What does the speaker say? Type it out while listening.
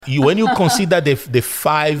When you consider the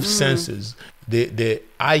five senses, the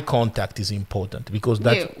eye contact is important because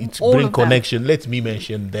it brings connection. Let me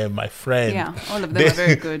mention them, my friend. Yeah, all of them are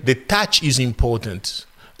very good. The touch is important.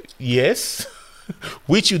 Yes,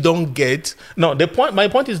 which you don't get. No, my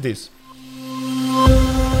point is this.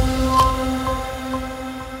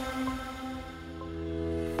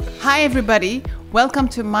 Hi everybody, welcome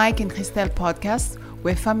to Mike and Christelle podcast,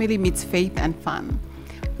 where family meets faith and fun.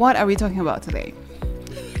 What are we talking about today?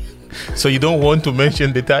 So you don't want to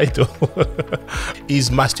mention the title. Is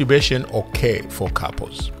masturbation okay for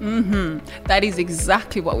couples? Mm-hmm. That is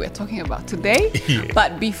exactly what we're talking about today. Yeah.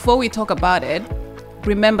 But before we talk about it,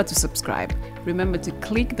 remember to subscribe. Remember to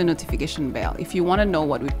click the notification bell if you want to know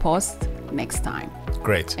what we post next time.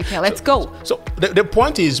 Great. Okay, let's go. So the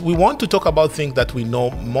point is, we want to talk about things that we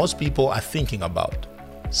know most people are thinking about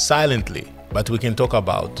silently, but we can talk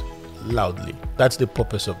about loudly. That's the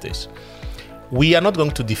purpose of this. We are not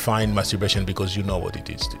going to define masturbation because you know what it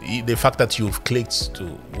is. The fact that you've clicked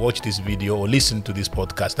to watch this video or listen to this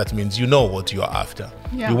podcast, that means you know what you are after.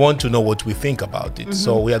 Yeah. You want to know what we think about it. Mm-hmm.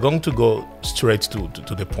 So we are going to go straight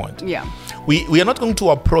to the point. Yeah. We are not going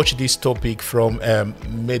to approach this topic from a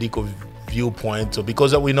medical viewpoint, so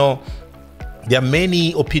because we know there are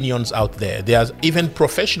many opinions out there. There's even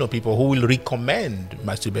professional people who will recommend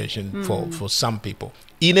masturbation for some people.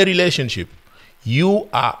 In a relationship, you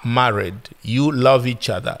are married, you love each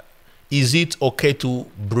other. Is it okay to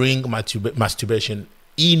bring masturbation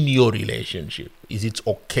in your relationship? Is it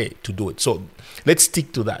okay to do it? So let's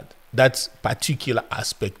stick to that particular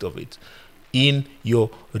aspect of it in your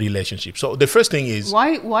relationship. So the first thing is,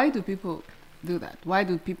 why do people do that? Why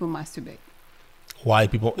do people masturbate?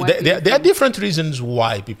 There are different reasons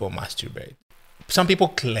why people masturbate. Some people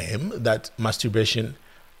claim that masturbation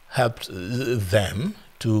helps them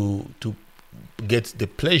to get the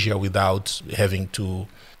pleasure without having to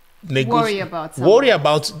worry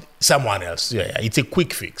about someone else. Yeah, it's a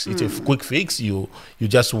quick fix. It's a quick fix. You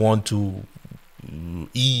just want to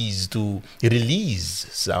release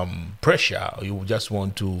some pressure. You just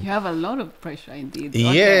want to. You have a lot of pressure indeed.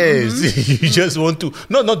 Yes, you just want to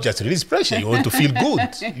not just release pressure. You want to feel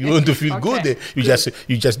good. You want to feel good. You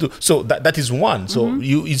just do. So that is one. So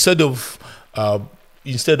you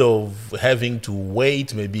instead of having to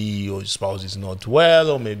wait, maybe your spouse is not well,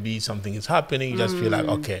 or maybe something is happening, you just feel like,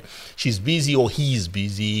 okay, she's busy or he is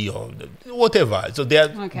busy or whatever. So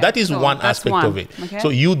that is one aspect of it. Okay. So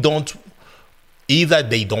you don't. Either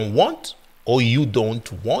they don't want or you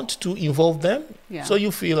don't want to involve them. Yeah. So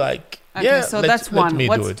you feel like, so that's one.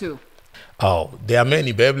 What's two? Oh, there are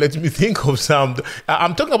many, babe. Let me think of some.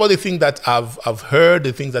 I'm talking about the things that I've heard,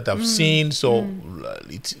 the things that I've seen. So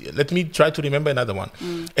let me try to remember another one.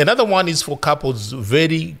 Another one is for couples,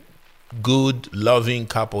 very good, loving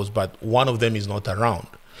couples, but one of them is not around.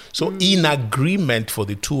 So in agreement for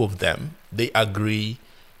the two of them, they agree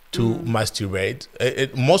to masturbate.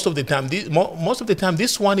 Most of the time,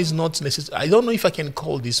 this one is not necessary. I don't know if I can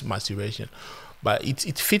call this masturbation, but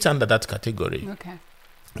it fits under that category. Okay.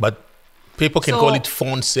 But people can call it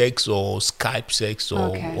phone sex or Skype sex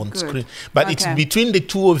or on screen. But it's between the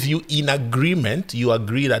two of you in agreement. You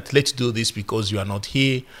agree that let's do this because you are not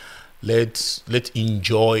here. Let's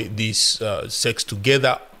enjoy this sex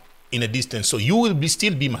together in a distance. So you will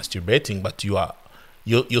still be masturbating, but you are.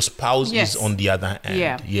 Your spouse is on the other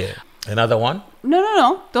end. Yeah. Another one?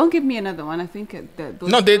 No. Don't give me another one. I think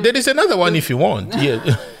there is another one if you want. Yeah.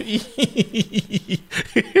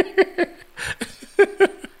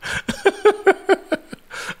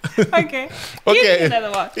 Okay. Give me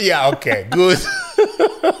another one. Yeah. Okay. Good.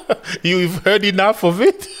 You've heard enough of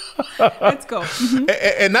it. Let's go.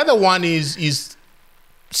 Another one is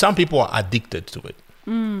some people are addicted to it.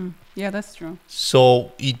 Yeah, that's true.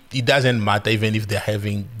 So it doesn't matter even if they're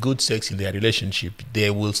having good sex in their relationship, they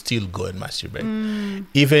will still go and masturbate.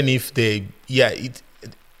 Even if they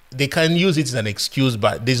can use it as an excuse,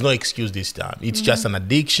 but there's no excuse this time. It's just an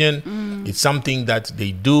addiction. It's something that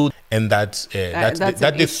they do, and that's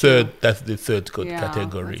the third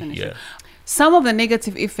category. Yeah. Some of the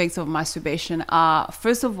negative effects of masturbation are,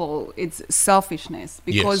 first of all, it's selfishness.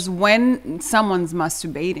 Because when someone's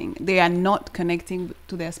masturbating, they are not connecting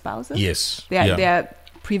to their spouses. Yes. They are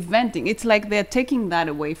preventing. It's like they're taking that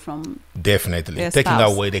away from Definitely. their taking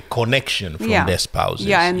spouse. away the connection from their spouses.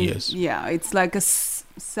 Yeah, it's like a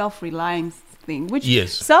self-reliance thing. Which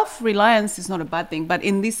self-reliance is not a bad thing. But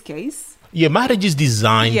in this case... Yeah, marriage is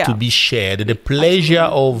designed to be shared. The pleasure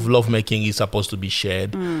of lovemaking is supposed to be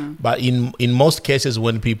shared. But in most cases,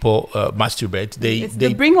 when people masturbate,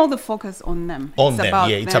 they bring all the focus on them. On them,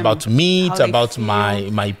 yeah. It's about me. It's about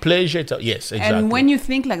my pleasure. Yes, exactly. And when you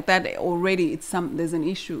think like that, already there's an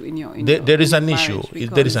issue in your. There is an issue.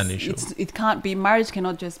 There is an issue. It can't be. Marriage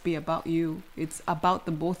cannot just be about you. It's about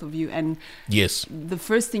the both of you. And yes, the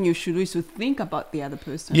first thing you should do is to think about the other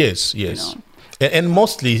person. Yes. And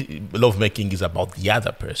mostly lovemaking is about the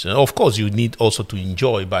other person. Of course, you need also to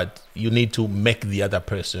enjoy, but you need to make the other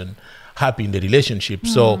person happy in the relationship.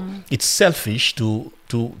 So it's selfish to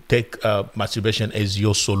take masturbation as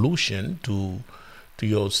your solution to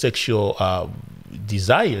your sexual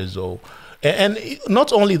desires. And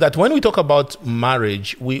not only that, when we talk about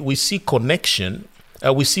marriage, we see connection,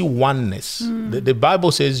 we see oneness. The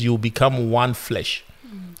Bible says you become one flesh.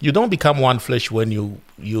 You don't become one flesh when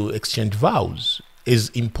you exchange vows. As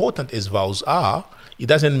important as vows are, it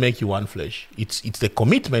doesn't make you one flesh. It's the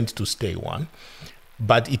commitment to stay one,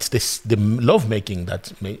 but it's the lovemaking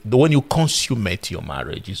when you consummate your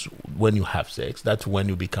marriage is when you have sex. That's when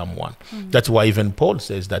you become one. That's why even Paul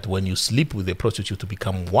says that when you sleep with a prostitute, to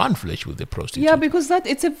become one flesh with the prostitute. Yeah, because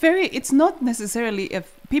it's not necessarily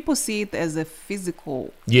people see it as a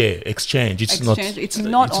physical exchange. It's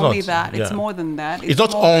not only that. It's more than that. It's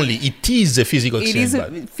not only. It is a physical exchange. It is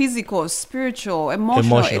a physical, spiritual,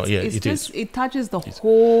 emotional. It touches the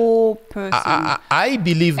whole person. I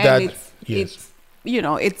believe that.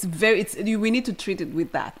 We need to treat it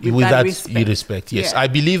with that respect. Yes, I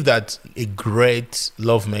believe that a great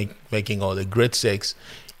making or a great sex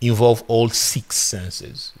involve all 6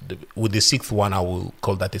 senses. With the 6th one, I will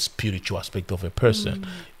call that a spiritual aspect of a person.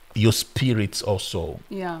 Your spirits also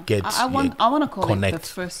get I want to call it the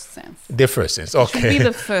first sense. The first sense, okay. It should be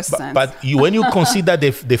the first sense. But when you consider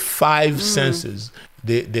the 5 senses,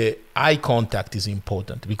 the eye contact is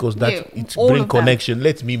important because it brings connection.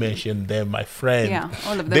 Let me mention them, my friend. Yeah,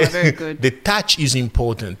 all of them are very good. The touch is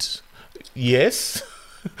important. Yes,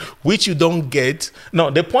 which you don't get. No,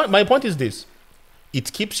 my point is this.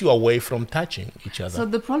 It keeps you away from touching each other. So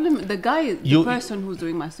the problem, the person who's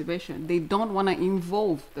doing masturbation, they don't want to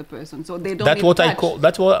involve the person, so they don't. That's what I call.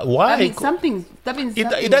 That's why. That means something.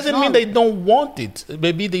 It doesn't mean they don't want it.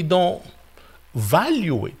 Maybe they don't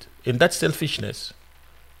value it, and that's selfishness.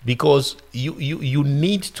 Because you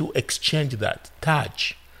need to exchange that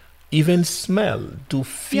touch, even smell, to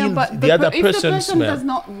feel the other person's smell. If the person does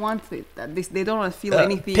not want it, they don't want to feel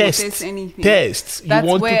anything, taste anything. Tests. You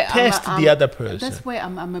want to test the other person. That's why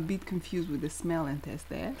I'm a bit confused with the smell and test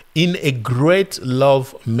there. In a great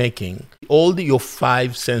love making, all your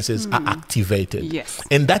 5 senses are activated. Yes.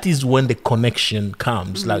 And that is when the connection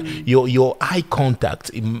comes. Like your eye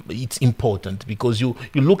contact, it's important because you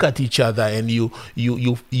look at each other and you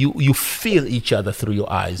feel each other through your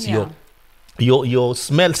eyes. Yeah. Your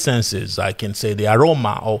smell senses, I can say the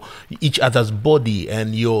aroma or each other's body,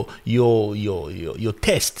 and your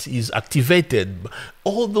taste is activated.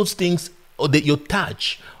 All those things, your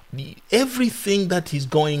touch, everything that is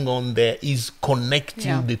going on there is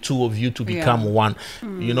connecting the two of you to become one.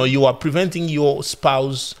 You are preventing your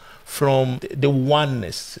spouse from the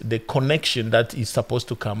oneness, the connection that is supposed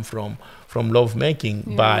to come from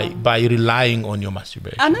lovemaking by relying on your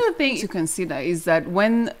masturbation. Another thing to consider is that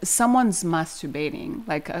when someone's masturbating,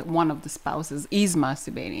 like one of the spouses is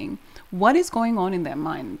masturbating, what is going on in their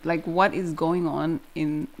mind? Like what is going on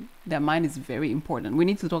in their mind is very important. We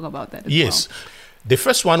need to talk about that as well. Yes. The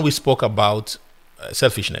first one we spoke about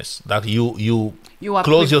selfishness, that you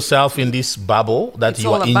close yourself in this bubble that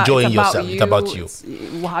you are enjoying yourself. It's about you.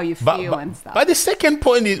 It's how you feel and stuff. But the second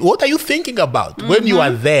point is, what are you thinking about when you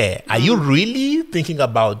are there? Are you really thinking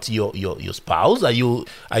about your spouse? Are you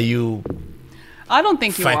I don't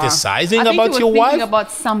think you fantasizing are. about your wife? Thinking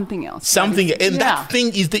about something else. That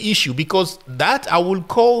thing is the issue, because that I will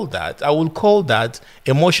call that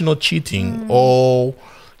emotional cheating or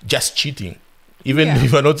just cheating. Even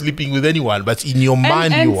if you're not sleeping with anyone, but in your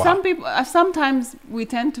mind you are. Some people, sometimes we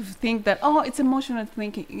tend to think that, it's emotional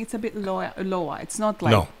thinking. It's a bit lower. It's not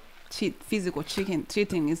like physical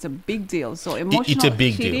cheating is a big deal. So emotional it's a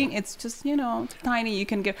big cheating, deal. it's just, tiny. You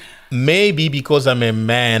can get. Maybe because I'm a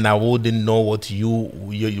man, I wouldn't know what you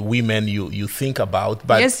women you think about.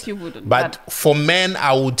 But yes, you wouldn't. But for men,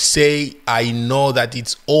 I would say I know that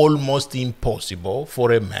it's almost impossible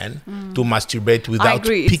for a man to masturbate without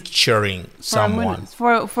picturing someone.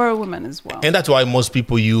 For a woman as well. And that's why most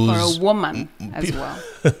people use. For a woman as well.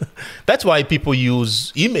 That's why people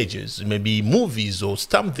use images, maybe movies or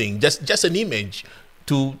something, just an image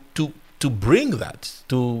to bring that,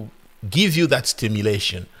 to give you that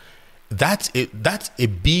stimulation. That's a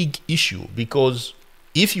big issue, because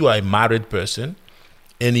if you are a married person,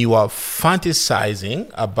 and you are fantasizing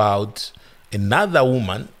about another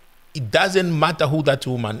woman, it doesn't matter who that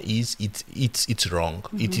woman is. It's wrong.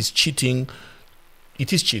 It is cheating.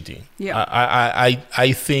 It is cheating. Yeah.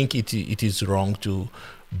 I think it is wrong to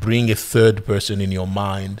bring a third person in your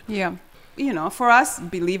mind. Yeah. For us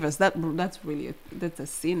believers, that's a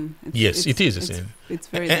sin. It is a sin. It's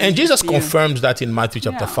very and Jesus dangerous. confirms that in Matthew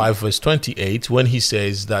chapter Yeah. 5 verse 28 when he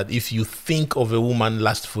says that if you think of a woman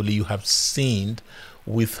lustfully, you have sinned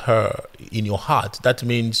with her in your heart. That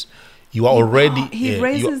means you are already... He you-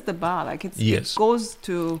 raises the bar. Like Yes. it goes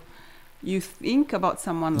to, you think about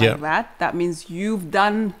someone like Yeah. that means you've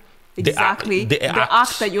done The exactly the the act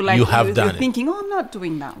act that you like. you have done You're it. thinking, oh, I'm not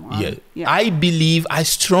doing that one. Yeah. I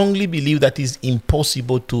strongly believe that it's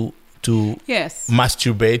impossible to Yes.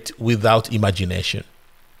 masturbate without imagination.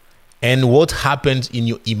 And what happens in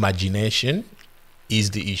your imagination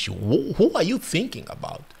is the issue. Who are you thinking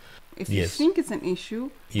about? If you Yes. think it's an issue,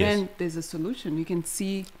 Yes. then there's a solution. You can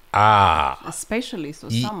see Ah, a specialist or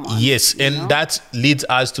Y- someone. yes, you and know? that leads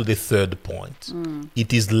us to the third point.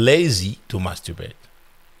 It is lazy to masturbate.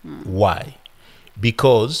 Why?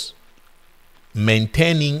 Because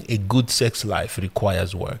maintaining a good sex life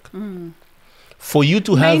requires work. For you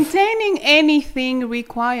to have... Maintaining anything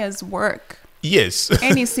requires work. Yes.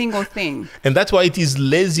 Any single thing. And that's why it is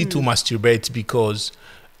lazy to masturbate, because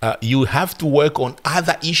you have to work on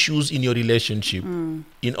other issues in your relationship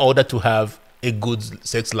in order to have a good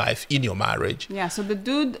sex life in your marriage. Yeah, so the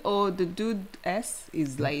dude or the dude S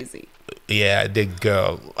is lazy. Yeah, the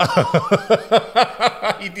girl.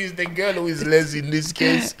 It is the girl who is lazy in this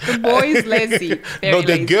case. The boy is lazy. Very No, the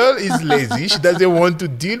lazy. girl is lazy. She doesn't want to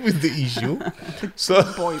deal with the issue. So,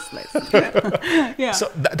 The boy is lazy. Yeah.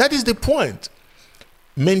 so that is the point.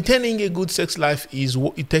 Maintaining a good sex life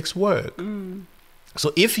it takes work.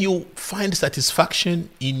 So if you find satisfaction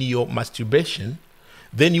in your masturbation,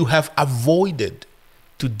 then you have avoided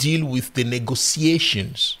to deal with the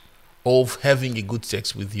negotiations of having a good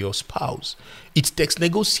sex with your spouse. It takes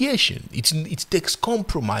negotiation. It takes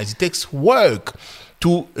compromise. It takes work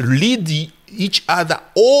to lead each other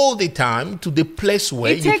all the time to the place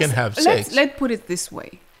where you can have sex. Let's put it this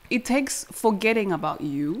way. It takes forgetting about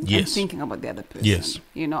you and Yes. thinking about the other person. Yes.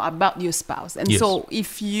 About your spouse. And Yes. so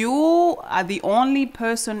if you are the only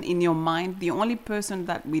person in your mind, the only person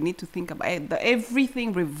that we need to think about,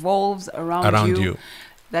 everything revolves around you.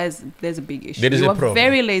 There's a big issue. There is you a are problem.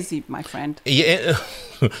 very lazy, my friend. Yeah,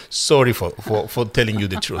 sorry for telling you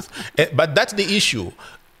the truth. But that's the issue.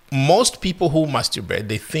 Most people who masturbate,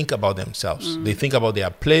 they think about themselves. They think about their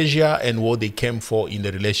pleasure and what they came for in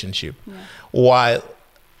the relationship. Yeah. While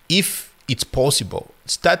if it's possible,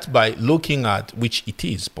 start by looking at, which it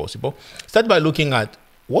is possible, start by looking at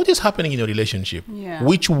what is happening in your relationship. Yeah.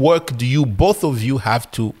 Which work do both of you have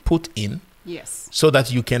to put in Yes. so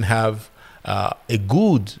that you can have a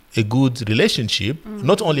good relationship,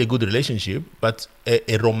 not only a good relationship, but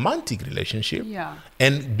a romantic relationship, Yeah.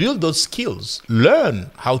 and build those skills. Learn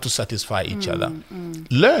how to satisfy each other.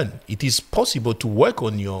 Learn. It is possible to work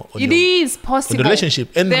on your It is possible. on the relationship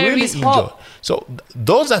and There really is enjoy. hope. So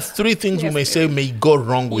those are three things we Yes, may say may go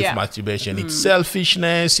wrong with Yeah. masturbation. It's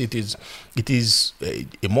selfishness. It is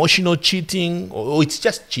emotional cheating, or it's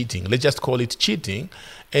just cheating. Let's just call it cheating,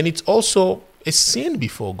 and it's also a sin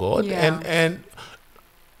before God. Yeah.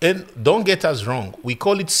 And don't get us wrong. We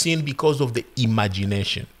call it sin because of the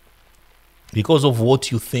imagination, because of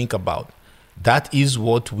what you think about. That is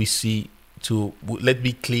what we see. Let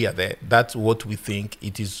me clear that. That's what we think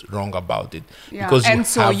it is wrong about it. Yeah. Because And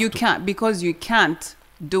so have you to- can't, because you can't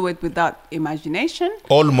do it without imagination.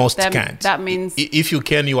 almost That- can't. that means- If you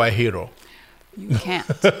can, you are a hero. You can't.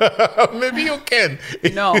 Maybe you can.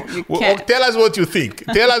 No, you Well, can't. tell us what you think.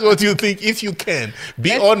 Tell us what you think if you can.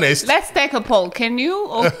 Be honest. Let's take a poll. Can you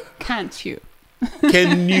or can't you?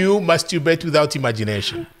 Can you masturbate without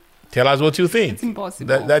imagination? Tell us what you think. It's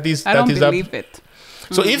impossible. That is. I don't that is believe it.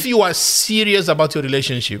 So if you are serious about your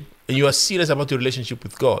relationship and you are serious about your relationship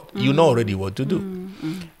with God, you know already what to do.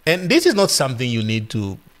 And this is not something you need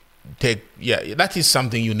to take. Yeah, that is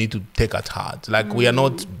something you need to take at heart. Like we are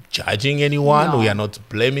not judging anyone. No. We are not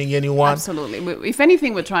blaming anyone. Absolutely. If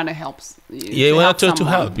anything, we're trying to help. Yeah, we are trying to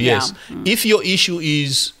someone. help. Yes. Yeah. If your issue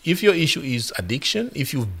is addiction,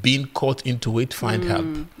 if you've been caught into it, find help.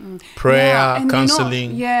 Prayer, Yeah, and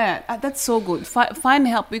counseling. That's so good. Find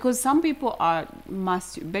help, because some people are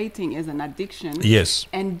masturbating as an addiction. Yes.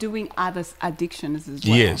 And doing other addictions as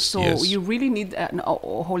well. Yes, So yes. you really need a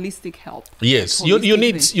holistic help. Yes. Like You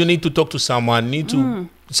holistically. need to talk to someone. Need to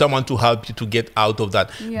someone to help you to get out of that.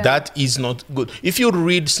 Yeah. That is not good. If you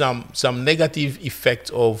read some negative effects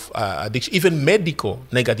of addiction, even medical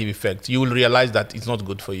negative effects, you will realize that it's not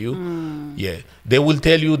good for you. Yeah, they will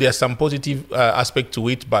tell you there's some positive aspect to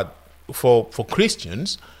it, but for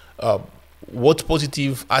Christians, what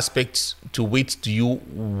positive aspects to it do you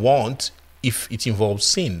want if it involves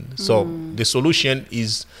sin? So the solution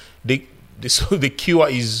is the cure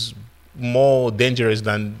is more dangerous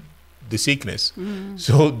than the sickness.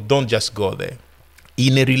 So don't just go there.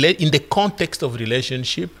 In the context of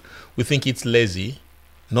relationship, we think it's lazy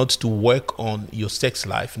not to work on your sex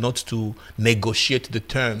life, not to negotiate the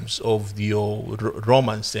terms of your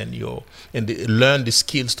romance and learn the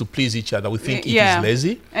skills to please each other. We think it is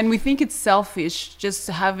lazy. And we think it's selfish. Just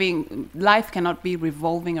having life cannot be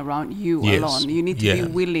revolving around you alone. You need to be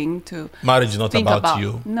willing to. Marriage is not about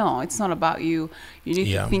you. No, it's not about you. You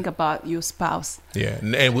need to think about your spouse. Yeah,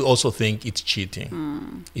 and we also think it's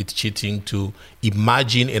cheating. It's cheating to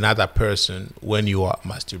imagine another person when you are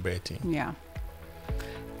masturbating. Yeah.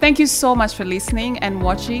 Thank you so much for listening and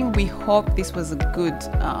watching. We hope this was a good,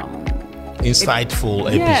 insightful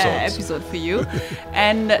episode for you.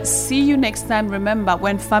 And see you next time. Remember,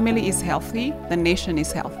 when family is healthy, the nation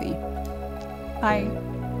is healthy. Bye.